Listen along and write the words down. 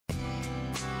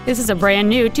This is a brand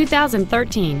new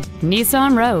 2013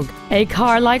 Nissan Rogue, a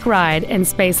car-like ride and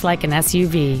space like an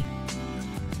SUV.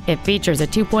 It features a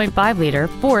 2.5-liter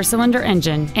four-cylinder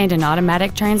engine and an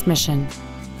automatic transmission.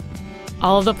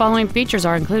 All of the following features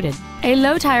are included: a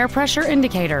low tire pressure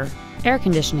indicator, air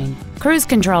conditioning, cruise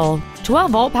control,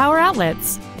 12-volt power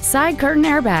outlets, side curtain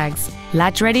airbags,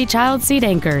 latch-ready child seat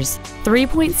anchors,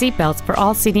 3-point seat belts for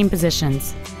all seating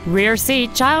positions, rear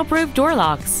seat child-proof door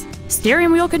locks,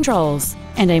 steering wheel controls,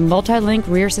 and a multi-link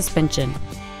rear suspension.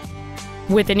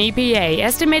 With an EPA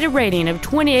estimated rating of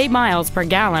 28 miles per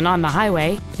gallon on the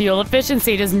highway, fuel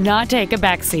efficiency does not take a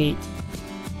backseat.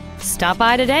 Stop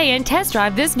by today and test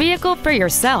drive this vehicle for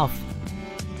yourself.